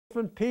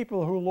different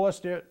people who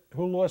lost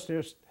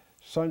their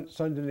sons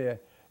in there,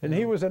 and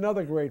he was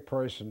another great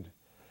person.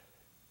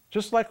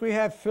 Just like we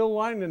have Phil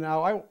Langdon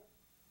now.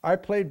 I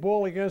played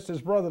ball against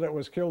his brother that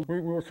was killed.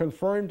 We were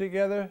confirmed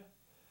together,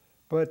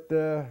 but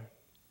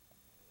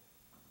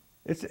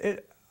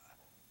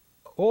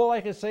all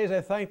I can say is I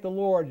thank the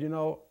Lord. You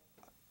know,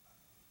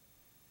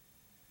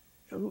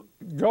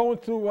 going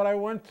through what I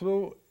went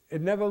through,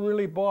 it never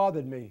really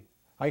bothered me.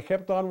 I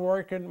kept on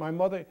working. My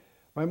mother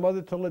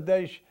till the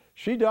day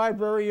she died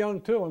very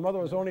young too. My mother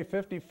was only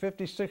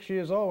 56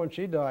 years old when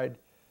she died.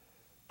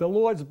 The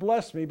Lord's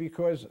blessed me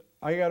because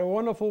I got a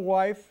wonderful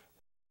wife.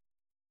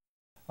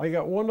 I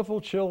got wonderful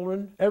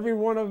children. Every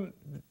one of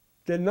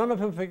them, none of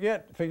them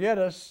forget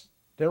us.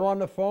 They're on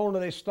the phone or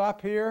they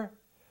stop here.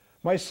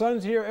 My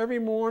son's here every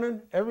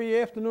morning, every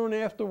afternoon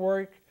after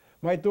work.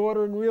 My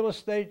daughter in real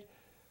estate,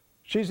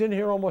 she's in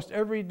here almost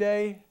every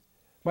day.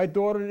 My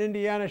daughter in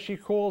Indiana, she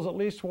calls at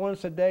least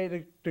once a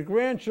day. The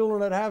grandchildren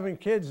that are having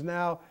kids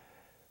now,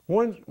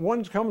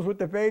 one comes with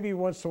the baby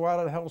once in a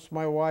while that helps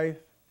my wife.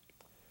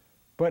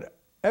 But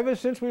ever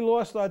since we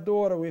lost our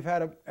daughter, we've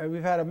had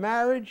a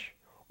marriage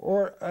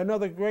or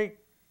another great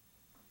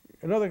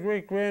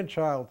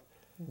grandchild,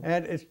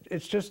 and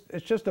it's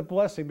just a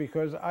blessing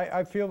because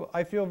I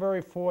feel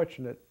very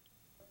fortunate.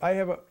 I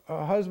have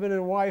a husband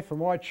and wife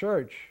from our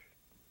church.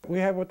 We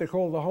have what they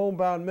call the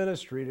homebound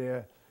ministry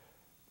there.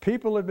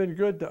 People have been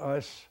good to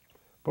us,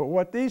 but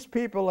what these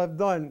people have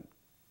done,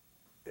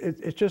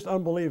 it's just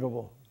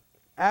unbelievable,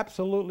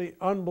 absolutely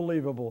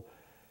unbelievable.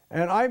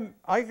 And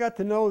I got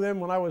to know them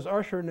when I was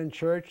ushering in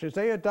church, as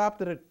they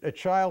adopted a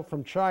child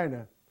from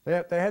China.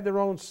 They had their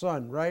own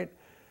son, right?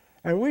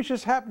 And we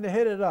just happened to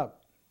hit it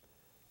up.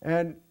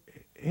 And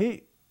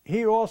he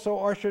also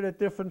ushered at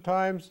different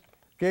times,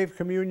 gave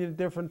communion at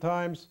different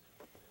times,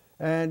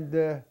 and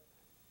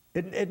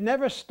it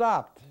never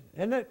stopped.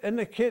 And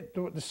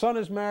the son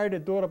is married, the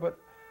daughter, but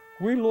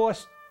we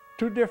lost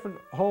two different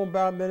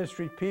homebound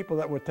ministry people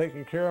that were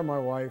taking care of my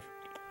wife.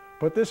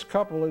 But this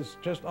couple is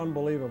just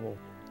unbelievable.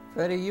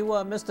 Freddie, you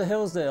are Mr.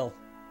 Hillsdale.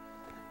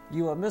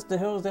 You are Mr.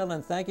 Hillsdale,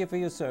 and thank you for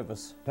your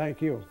service.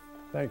 Thank you.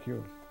 Thank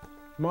you.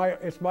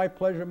 It's my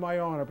pleasure, my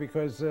honor,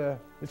 because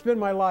it's been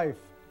my life.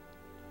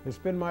 It's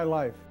been my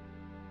life.